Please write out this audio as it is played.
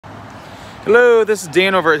Hello, this is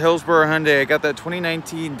Dan over at Hillsboro Hyundai. I got that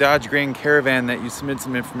 2019 Dodge Grand Caravan that you submitted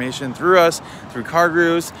some information through us, through Car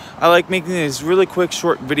Gurus. I like making these really quick,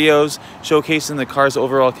 short videos showcasing the car's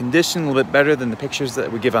overall condition a little bit better than the pictures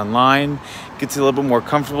that we give online. Gets you a little bit more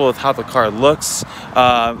comfortable with how the car looks.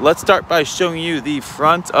 Let's start by showing you the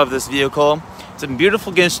front of this vehicle. It's in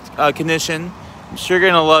beautiful condition. I'm sure you're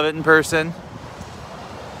gonna love it in person.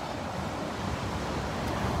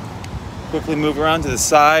 Quickly move around to the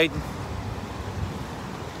side.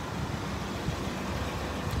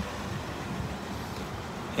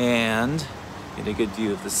 And get a good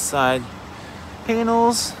view of the side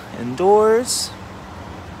panels and doors.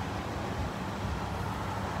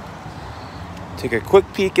 Take a quick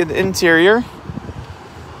peek at the interior.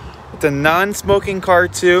 It's a non-smoking car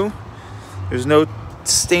too. There's no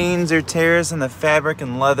stains or tears on the fabric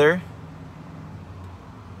and leather.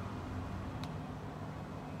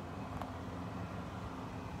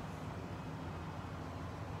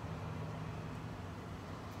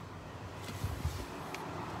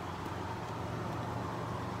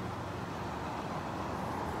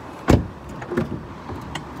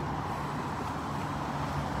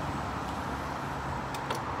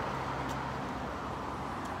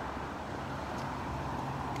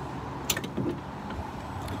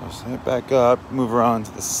 Set back up, move around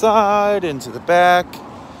to the side, into the back.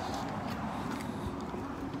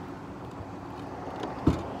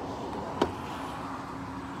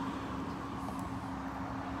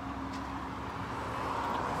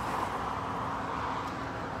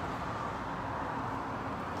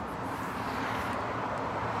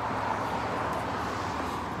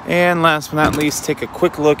 And last but not least, take a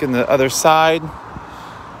quick look in the other side.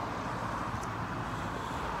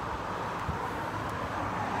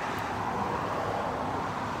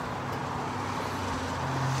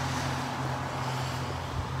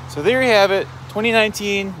 So there you have it,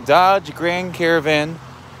 2019 Dodge Grand Caravan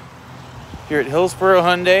here at Hillsboro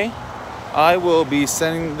Hyundai. I will be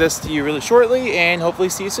sending this to you really shortly and hopefully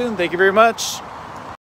see you soon. Thank you very much.